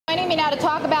me now to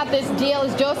talk about this deal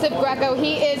is Joseph Greco.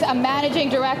 He is a managing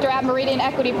director at Meridian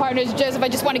Equity Partners. Joseph, I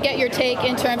just want to get your take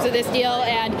in terms of this deal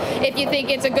and if you think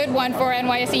it's a good one for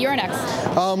NYSE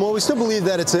Euronext. Well, we still believe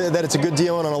that it's a good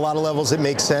deal, and on a lot of levels it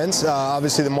makes sense.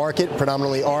 Obviously, the market,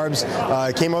 predominantly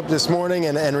ARBs, came up this morning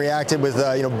and reacted with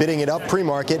bidding it up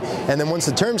pre-market, and then once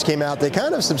the terms came out, they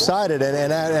kind of subsided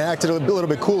and acted a little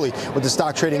bit coolly, with the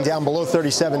stock trading down below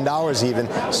 $37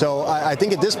 even. So I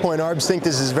think at this point, ARBs think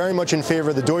this is very much in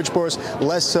favor of the Deutsche Boerse,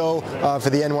 less so for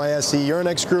the NYSE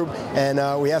Euronext group,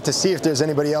 and we have to see if there's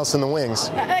anybody else in the wings.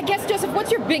 I guess, Joseph,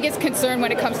 what's your biggest concern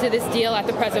when it comes to this deal at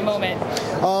the present moment?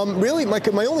 Really,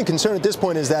 my only concern at this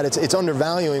point is that it's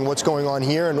undervaluing what's going on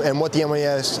here and what the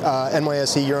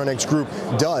NYSE Euronext group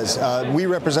does. We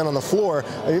represent on the floor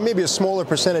maybe a smaller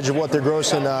percentage of what their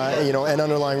gross and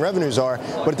underlying revenues are,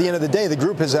 but at the end of the day, the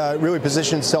group has really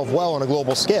positioned itself well on a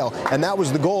global scale, and that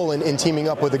was the goal in teaming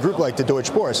up with a group like the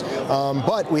Deutsche Boerse.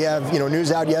 But we have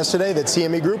news out yesterday that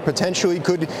CME Group potentially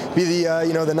could be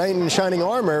the knight in shining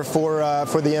armor for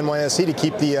the NYSE to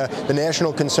keep the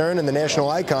national concern and the national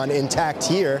icon intact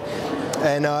here,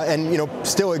 and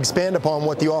still expand upon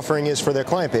what the offering is for their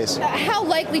client base. How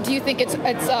likely do you think it's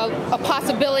a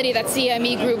possibility that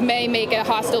CME Group may make a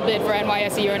hostile bid for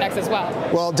NYSE Euronext as well?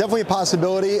 Well, definitely a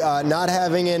possibility. Not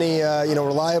having any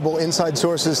reliable inside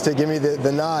sources to give me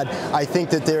the nod, I think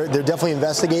that they're definitely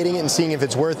investigating it and seeing if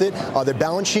it's worth it. Their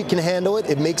balance sheet can handle it.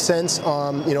 It makes sense,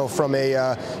 from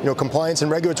a compliance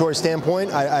and regulatory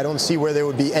standpoint. I don't see where there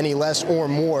would be any less or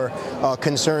more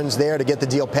concerns there to get the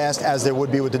deal passed, as there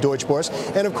would be with the Deutsche Boerse.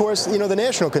 And of course, the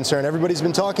national concern. Everybody's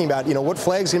been talking about, what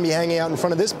flag's going to be hanging out in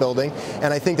front of this building,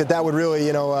 and I think that would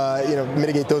really,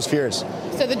 mitigate those fears.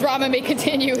 So the drama may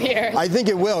continue here. I think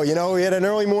it will. We had an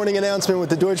early morning announcement with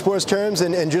the Deutsche Boerse terms,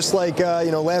 and just like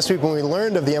last week when we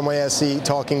learned of the NYSE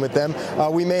talking with them,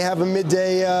 we may have a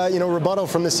midday rebuttal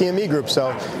from the CME Group.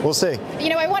 So we'll see.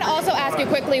 I want to also ask you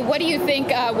quickly, what do you think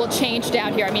will change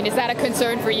down here? I mean, is that a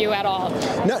concern for you at all?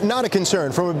 Not a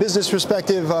concern. From a business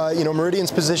perspective,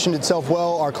 Meridian's positioned itself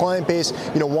well. Our client base,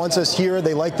 wants us here.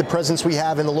 They like the presence we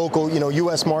have in the local,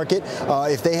 U.S. market.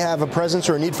 If they have a presence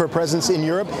or a need for a presence in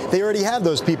Europe, they already have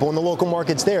those people in the local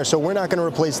markets there. So we're not going to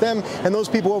replace them, and those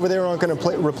people over there aren't going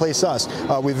to replace us.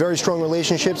 We have very strong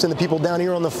relationships, and the people down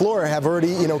here on the floor have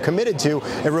already, committed to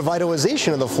a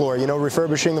revitalization of the floor,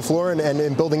 refurbishing the floor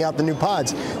and building out the new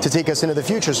pods to take us into the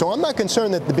future. So I'm not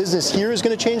concerned that the business here is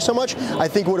going to change so much. I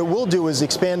think what it will do is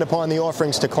expand upon the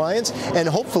offerings to clients, and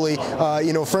hopefully,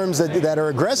 firms that are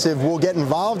aggressive will get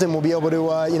involved and will be able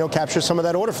to, capture some of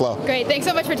that order flow. Great. Thanks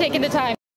so much for taking the time.